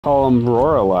Call him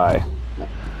Lorelei.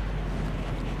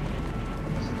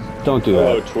 Don't do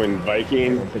Hello, that. Twin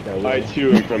Viking. I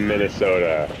too am from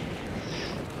Minnesota.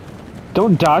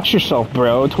 Don't dox yourself,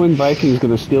 bro. Twin Viking's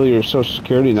gonna steal your social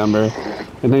security number,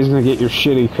 and then he's gonna get your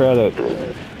shitty credit.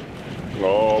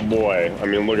 Oh boy. I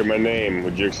mean, look at my name.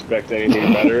 Would you expect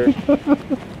anything better?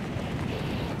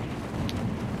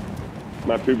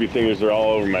 My poopy fingers are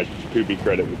all over my poopy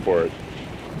credit report.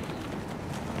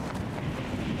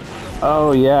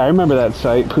 Oh yeah, I remember that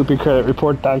site,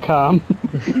 poopycreditreport.com.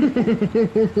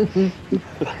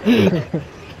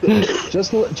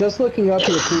 Just looking up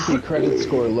your poopy credit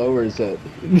score lowers it.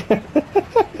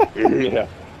 Yeah.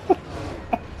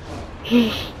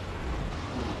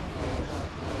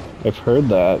 I've heard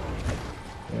that.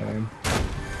 Yeah.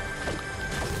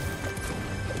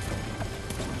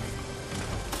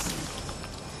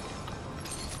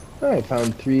 I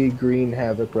found 3 green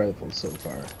Havoc rifles so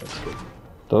far. That's good.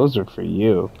 Those are for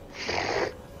you.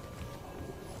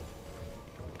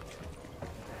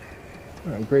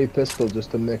 Gray pistol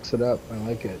just to mix it up. I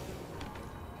like it.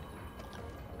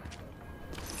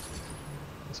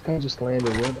 This guy just landed.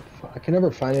 Where the fuck? I can never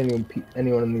find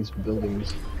anyone in these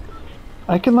buildings.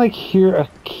 I can like hear a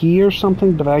key or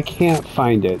something, but I can't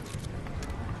find it.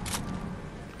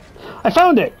 I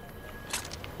found it!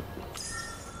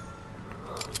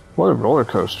 What a roller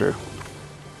coaster.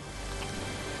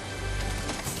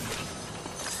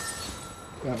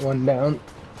 Got one down.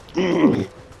 Heading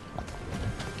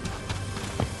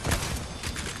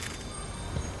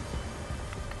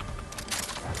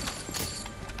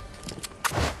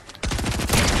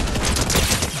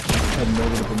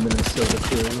over to the Minnesota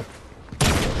crew.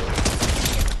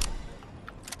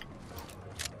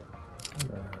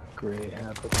 Gray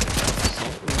Havoc.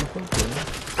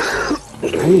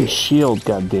 I need shield,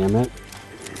 goddammit.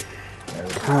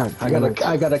 God, I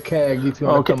got a keg if you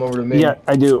want to come over to me. Yeah,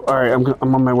 I do. Alright,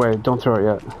 I'm on my way. Don't throw it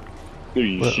yet.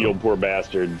 You shield poor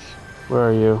bastards. Where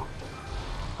are you?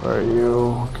 Where are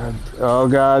you? God. Oh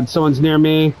god, someone's near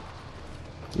me.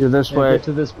 You're this way. Get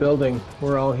to this building.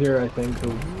 We're all here, I think.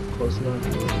 Close enough.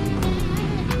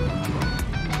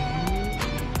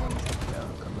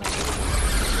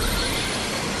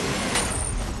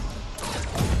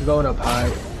 I'm going up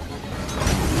high.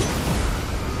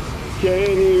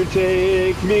 Can you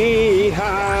take me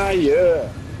higher?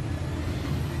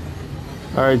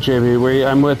 Alright, JB,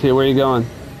 I'm with you. Where are you going?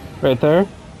 Right there?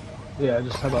 Yeah,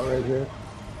 just how about right here?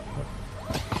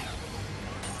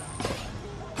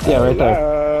 Yeah, right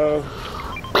there.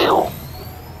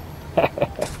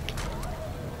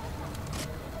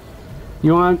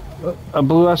 You want a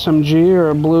blue SMG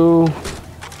or a blue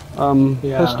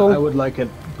pistol? I would like a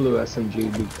blue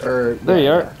SMG. There you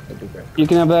are. that'd be great. You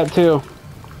can have that too.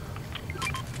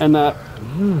 And that.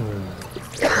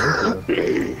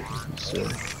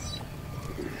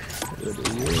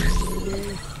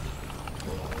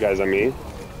 Guys, I mean.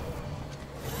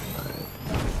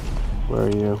 Where are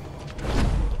you?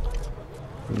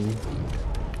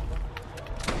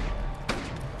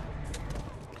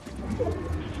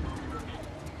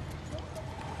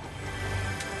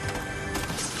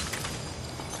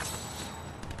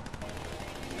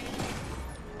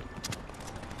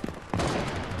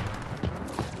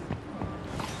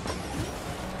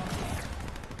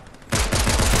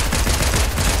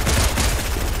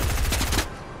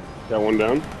 Got one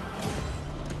down.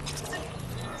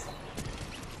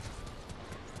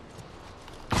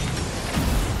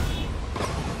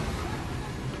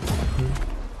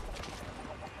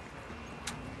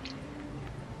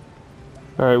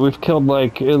 Alright, we've killed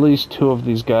like at least 2 of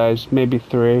these guys, maybe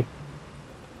 3.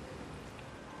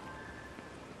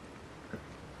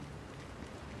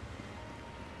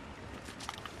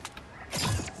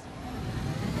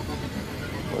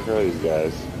 Where are these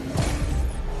guys?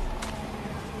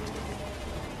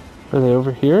 Are they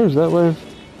over here? Is that where?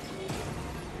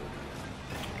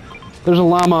 There's a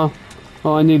llama.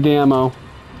 Oh, I need the ammo.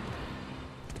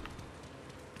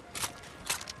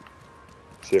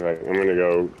 See if I'm gonna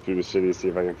go through the city, see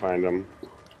if I can find them.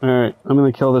 Alright, I'm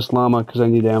gonna kill this llama because I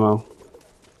need ammo.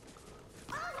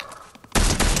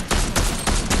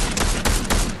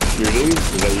 Shooting?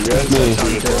 Is that you guys? Me.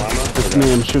 Shooting at the llama? It's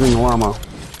me, I'm shooting the llama.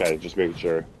 Okay, just making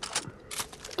sure.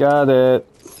 Got it.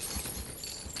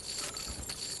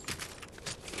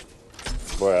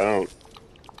 Boy, I'm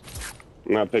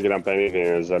not picking up anything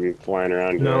as I'm flying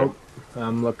around here. Nope.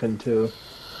 I'm looking too.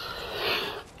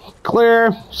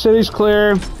 Clear. City's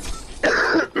clear.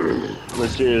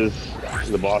 Let's choose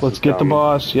the boss. Let's get the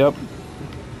boss. Yep.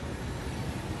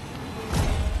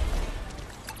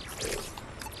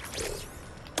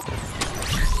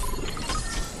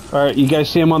 Alright, you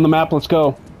guys see him on the map? Let's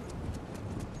go.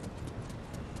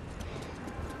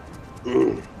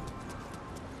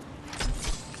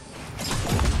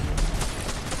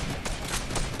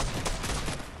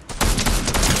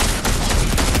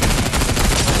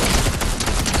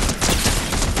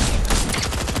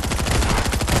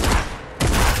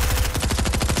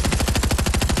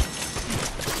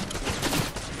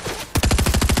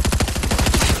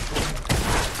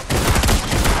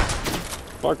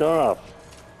 fuck off.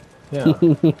 Yeah.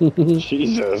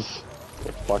 Jesus.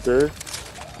 You fucker.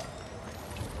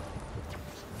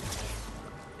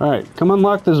 Alright, come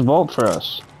unlock this vault for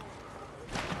us.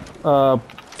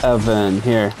 Evan,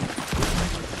 here.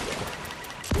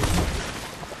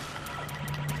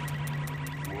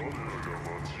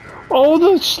 Oh,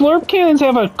 the slurp cannons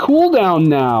have a cooldown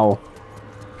now.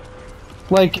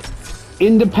 Like,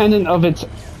 independent of its,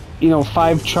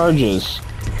 5 charges.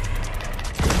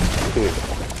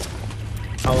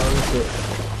 How long is it?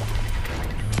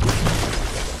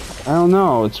 I don't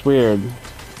know, it's weird.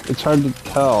 It's hard to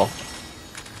tell.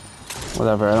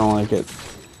 Whatever, I don't like it.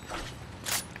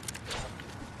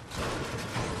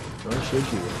 Or should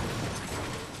you?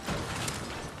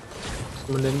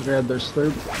 Someone didn't grab their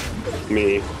slurp?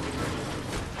 Me.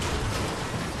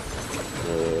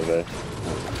 Where are they?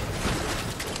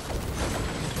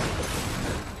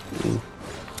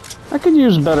 I could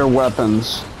use better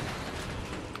weapons.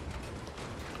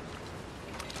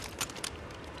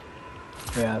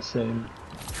 Yeah, same.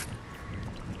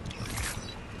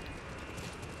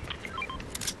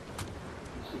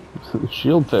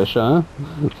 Shieldfish, huh?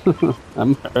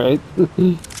 I'm alright.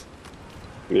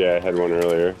 Yeah, I had one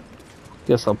earlier.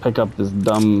 Guess I'll pick up this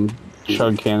dumb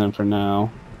chug cannon for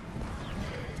now.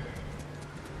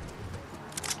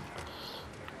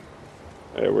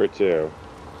 Hey, where to?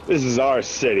 This is our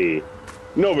city.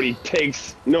 Nobody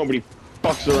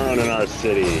fucks around in our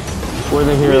city. We're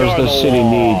the heroes are the the city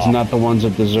law. needs, not the ones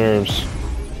it deserves.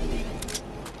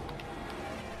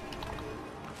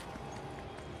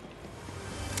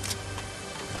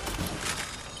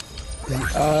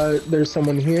 There's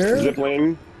someone here.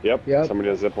 Zipline. Yep. Yep. Somebody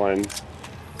has zipline.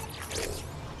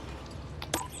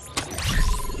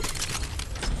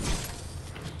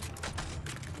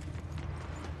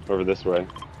 Over this way.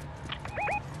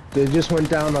 They just went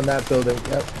down on that building.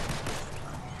 Yep.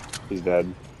 He's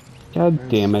dead. God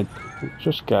damn it.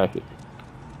 Just got here.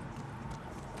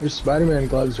 There's Spider-Man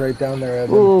gloves right down there,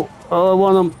 Evan. Oh, I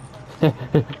want them.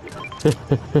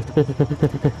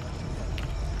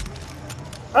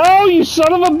 Oh, you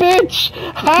son of a bitch!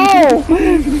 How?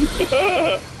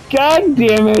 God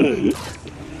damn it!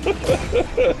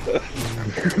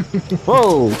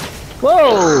 Whoa!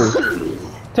 Whoa!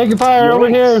 Taking fire over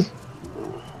here!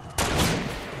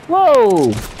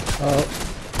 Whoa!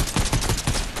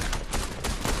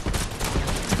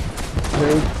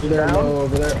 They're low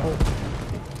over there. Oh.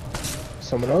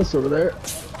 Someone else over there.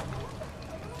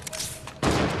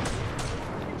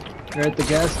 They're at the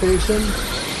gas station.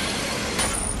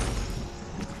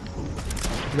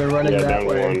 They're running that down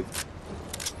way. one.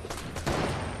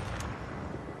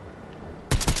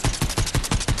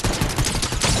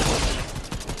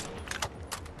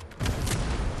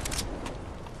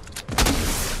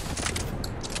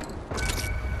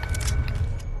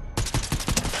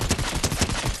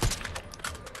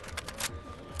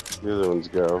 The other ones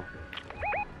go.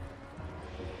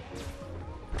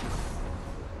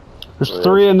 There's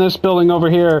 3 in this building over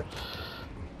here.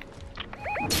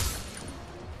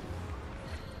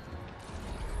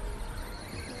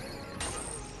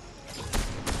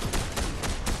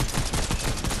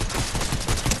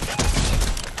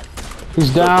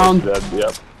 He's down. Dead.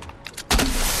 Yep.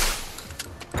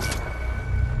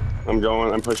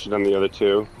 I'm pushing on the other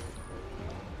 2.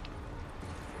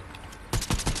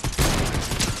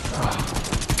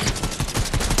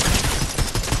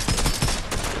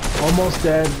 Almost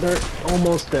dead. They're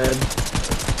almost dead.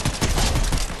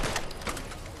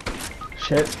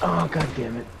 Shit. Oh, god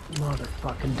damn it.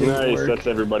 Motherfucking didn't Nice, work. that's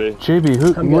everybody. JB,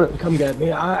 who? What? Come get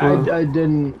me. I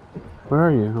didn't. Where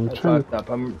are you? I'm I trying. fucked up.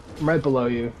 I'm right below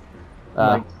you.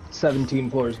 Ah. Like 17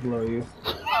 floors below you.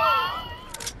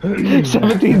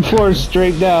 17 floors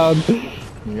straight down.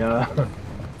 Yeah.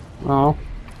 Oh.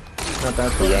 Not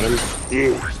that You far. got him?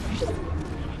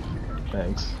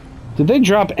 Thanks. Did they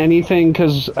drop anything?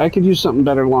 Because I could use something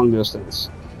better long distance.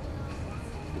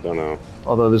 Don't know.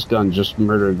 Although this gun just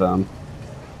murdered them.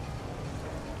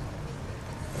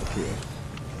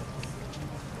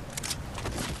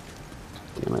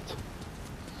 Damn it.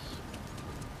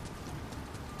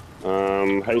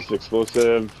 Heist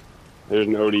explosive. There's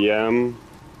an ODM.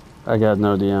 I got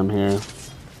no DM here.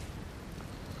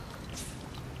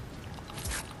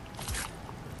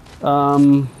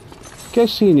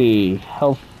 Guess see any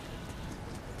health?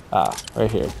 Ah,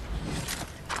 right here.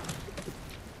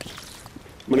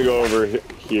 I'm gonna go over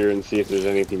here and see if there's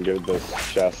anything good with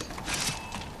this chest.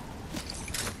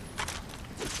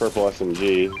 Purple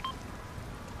SMG.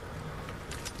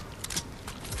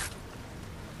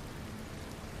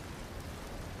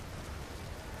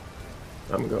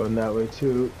 I'm going that way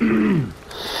too.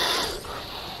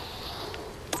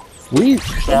 We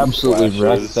absolutely Flashes.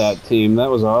 wrecked that team. That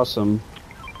was awesome.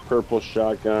 Purple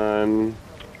shotgun.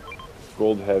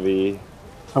 Gold heavy.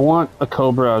 I want a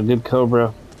Cobra, a good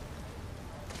Cobra.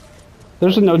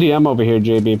 There's an ODM over here,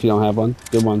 JB, if you don't have one.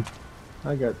 Good one.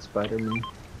 I got Spider-Man.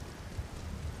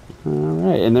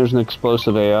 Alright, and there's an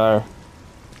explosive AR.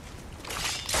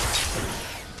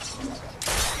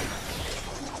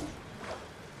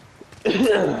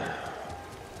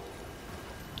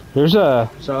 There's a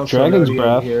There's also Dragon's an ODM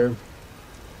Breath. here.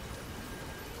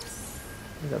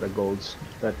 I got a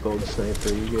that gold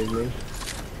sniper you gave me.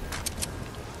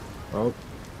 Oh,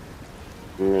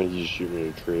 I'm gonna just shoot me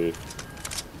a tree.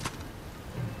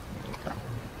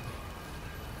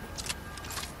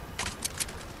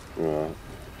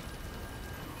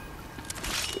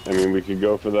 I mean, we could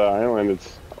go for the island.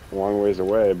 It's a long ways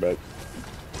away, but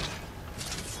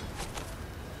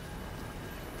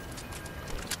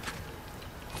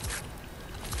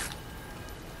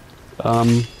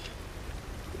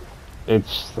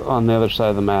It's on the other side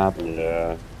of the map.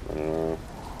 yeah, I don't know.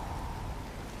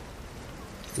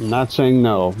 I'm not saying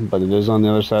no, but it is on the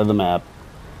other side of the map.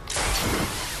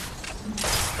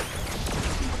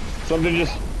 Something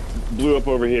just blew up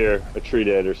over here. A tree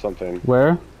did or something.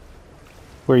 Where?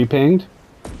 Where you pinged?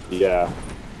 Yeah.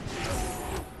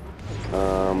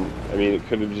 I mean, it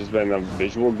could have just been a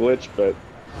visual glitch, but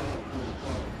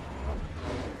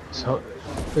so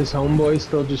is Homeboy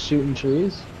still just shooting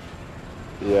trees?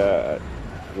 yeah,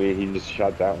 I mean, he just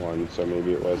shot that one, so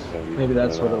maybe it was him. Maybe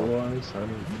that's I what don't it know. was. I don't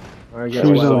know. Or I I guess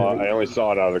Trees only, on- saw, I only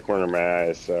saw it out of the corner of my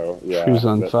eye, so yeah. Trees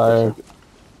on that's fire.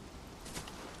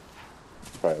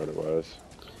 Probably what it was.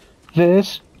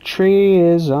 This tree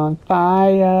is on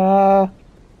fire.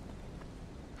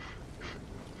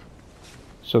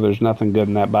 So there's nothing good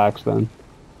in that box then.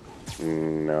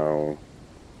 No.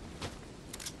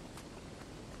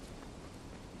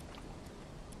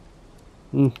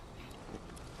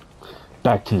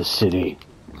 Back to the city.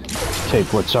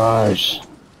 Take what's ours.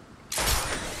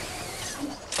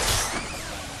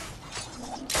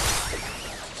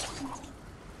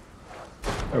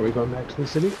 Are we going back to the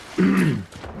city?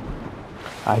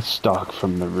 I stalk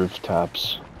from the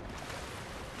rooftops.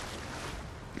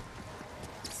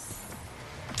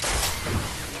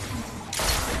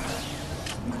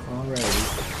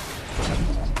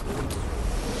 Alrighty.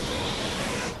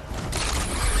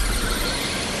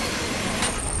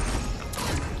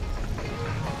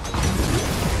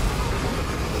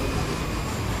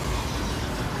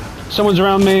 Someone's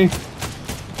around me.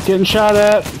 Getting shot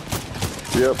at.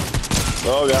 Yep.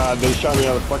 Oh god, they shot me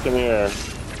out of the fucking air.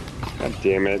 God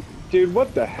damn it. Dude,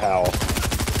 what the hell?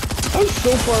 I'm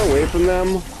so far away from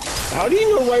them. How do you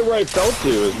know right where I fell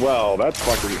to as well? That's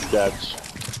fucking sketch.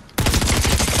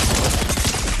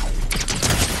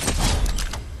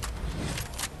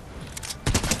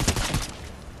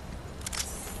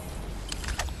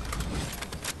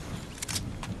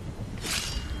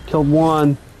 Killed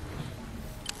one.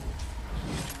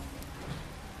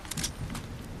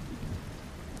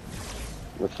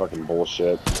 That's fucking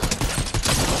bullshit.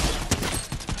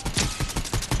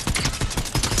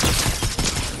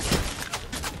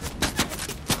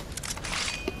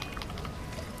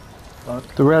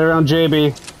 They're right around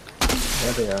JB.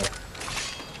 There they are.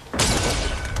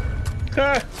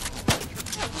 Ah!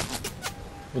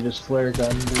 They just flare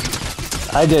gunned.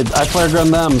 I did. I flare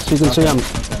gunned them, so you can see them.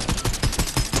 Okay.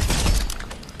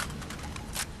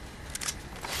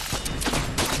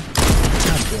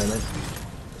 God damn it.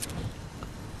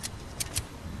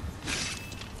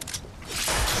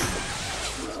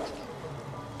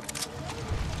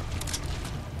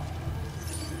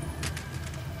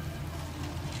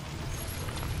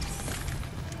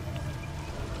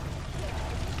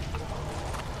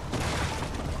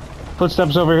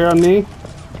 Footsteps over here on me.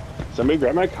 Somebody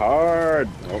grab my card.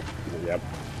 Oh, yep.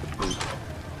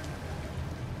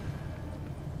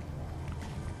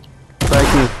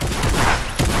 Thank you.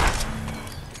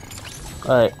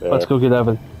 Alright, There. let's go get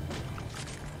Evan.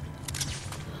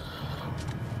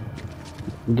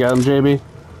 You got him, JB?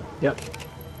 Yep.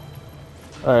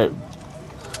 Alright,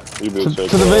 You to move so the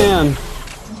close. van.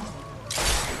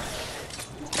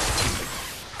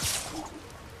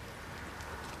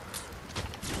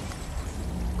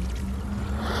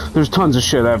 There's tons of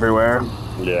shit everywhere.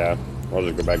 Yeah. I'll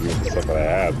just go back and get the stuff that I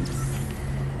had.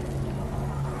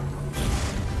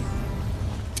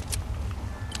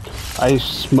 I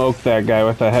smoked that guy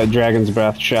with a head dragon's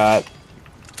breath shot.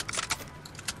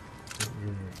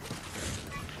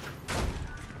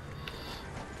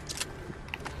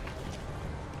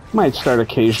 Might start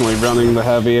occasionally running the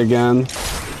heavy again.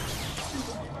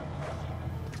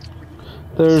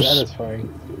 There's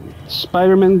satisfying.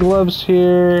 Spider-Man gloves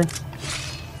here.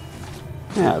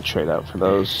 Yeah, I'll trade out for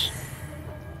those.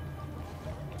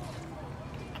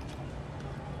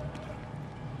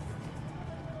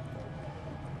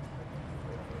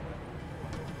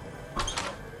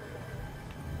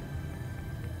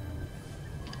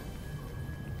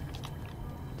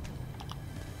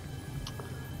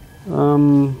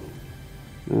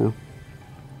 Yeah.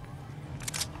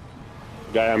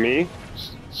 Guy on me?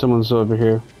 Someone's over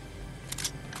here.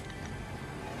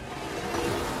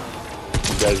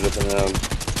 You guys zipping around.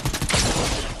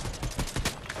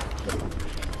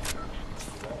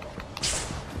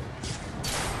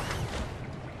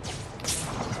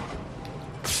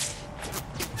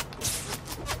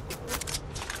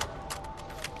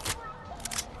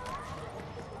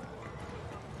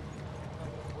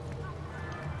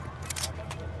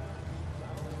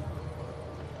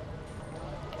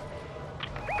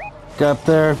 Got up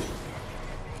there.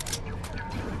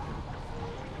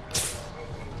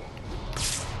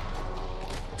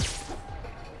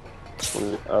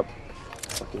 Up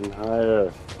fucking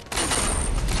higher.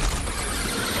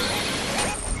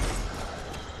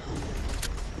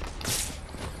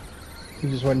 He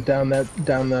just went down the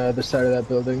other side of that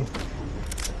building.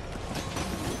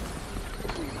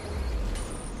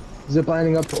 Zip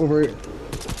lining up over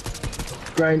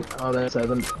grind. Oh, that's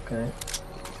 7. Okay.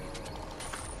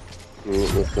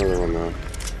 That's another one now.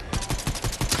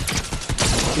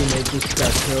 Teammate just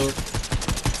got killed.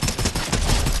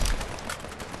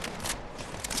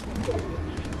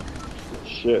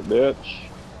 Shit, bitch.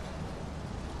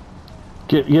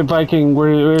 Get Viking.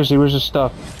 Where is he? Where's his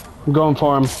stuff? I'm going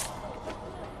for him.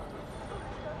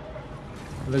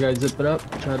 Other guy zipping up.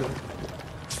 Try to.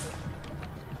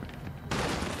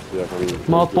 Yeah,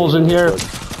 Multiples in here.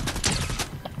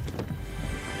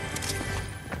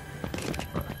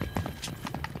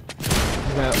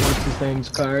 Got what's his name's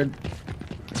card.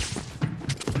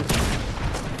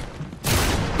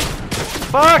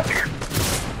 Fuck!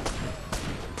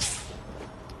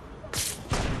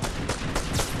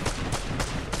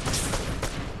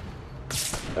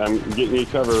 I'm getting you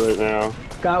cover right now.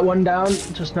 Got one down.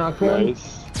 Just knocked one.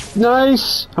 Nice.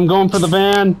 Nice! I'm going for the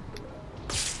van.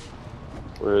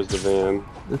 Where's the van?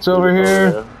 It's over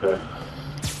here. there? Okay.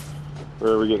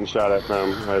 Where are we getting shot at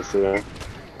from? I see that.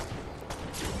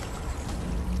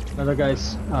 Another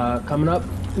guy's coming up.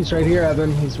 He's right here,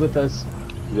 Evan. He's with us.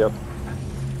 Yep.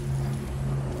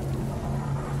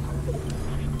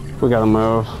 We gotta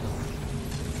move.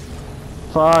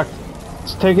 Fuck.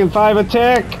 It's taking 5 a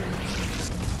tick.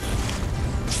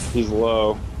 He's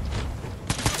low.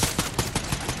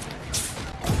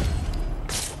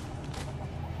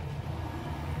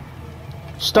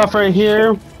 Stuff right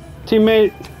here.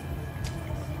 Teammate.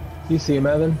 You see him,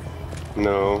 Evan?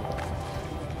 No.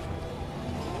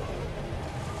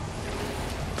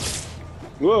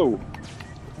 Whoa!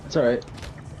 It's alright.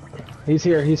 He's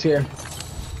here. He's here.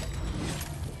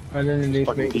 Right underneath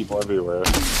Fucking me. people everywhere.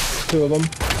 2 of them.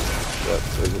 Yep,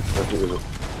 there's it. I think there's it.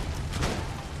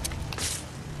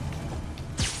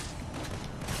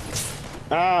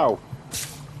 Ow!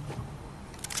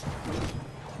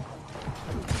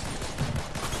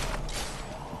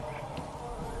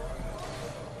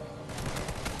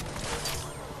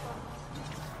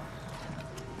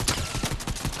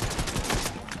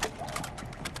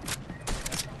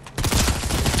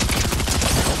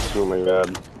 Oh my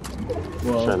god.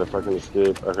 Well, Trying to fucking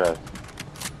escape. Okay.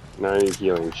 Now I need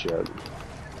healing shit.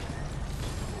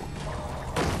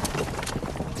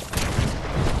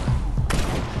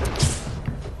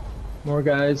 more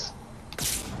guys.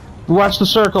 Watch the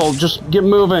circle. Just get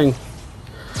moving.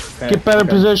 Okay, Get better okay.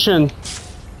 position.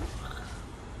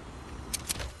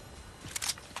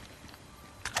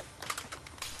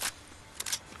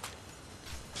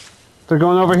 They're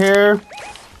going over here.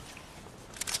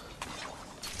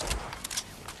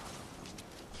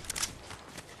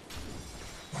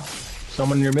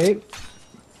 Someone near me.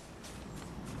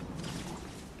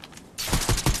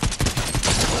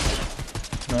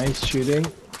 Nice shooting.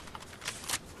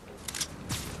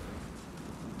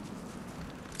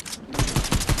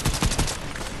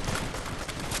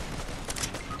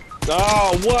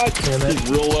 Oh, what? Damn it. He's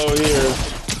real low here.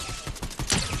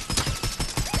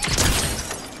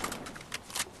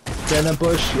 Granite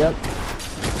bush, yep.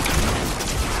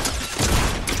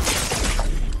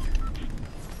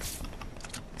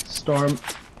 Storm.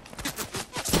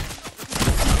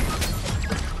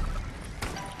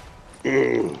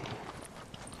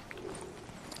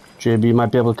 JB, you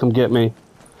might be able to come get me.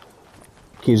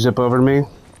 Can you zip over to me?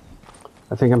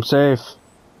 I think I'm safe.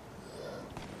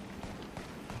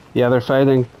 Yeah, they're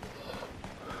fighting.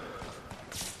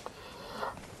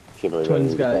 Can't believe I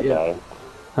Twins didn't get got that yeah. guy.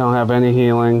 I don't have any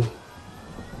healing.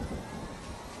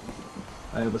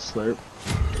 I have a slurp.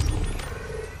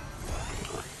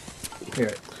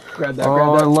 Here, grab that. Oh, Grab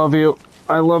I that. love you.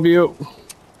 I love you.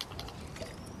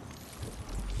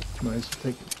 Might as well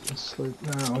take a slurp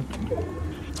now.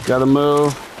 Gotta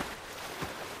move.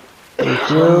 Thank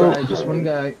One you. guy, just one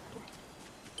guy.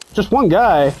 Just one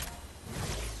guy.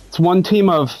 It's one team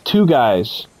of 2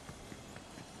 guys.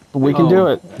 But we can do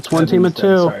it. It's one team of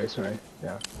 2. Sorry.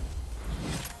 Yeah.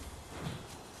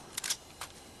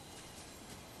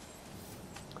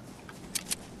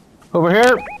 Over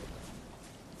here.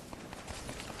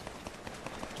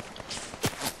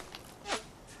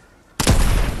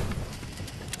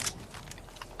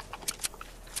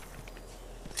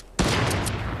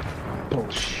 Oh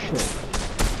shit.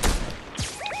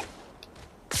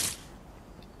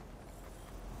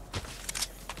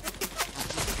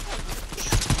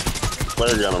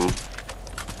 Flare gun him.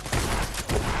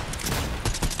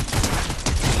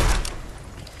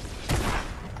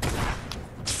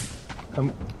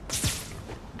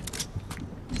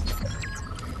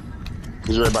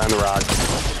 He's right behind the rock.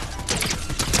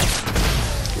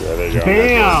 Yeah, there you go.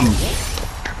 Bam!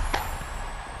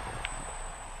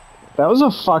 That was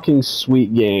a fucking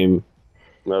sweet game.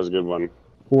 That was a good one.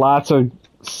 Lots of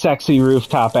sexy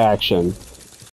rooftop action.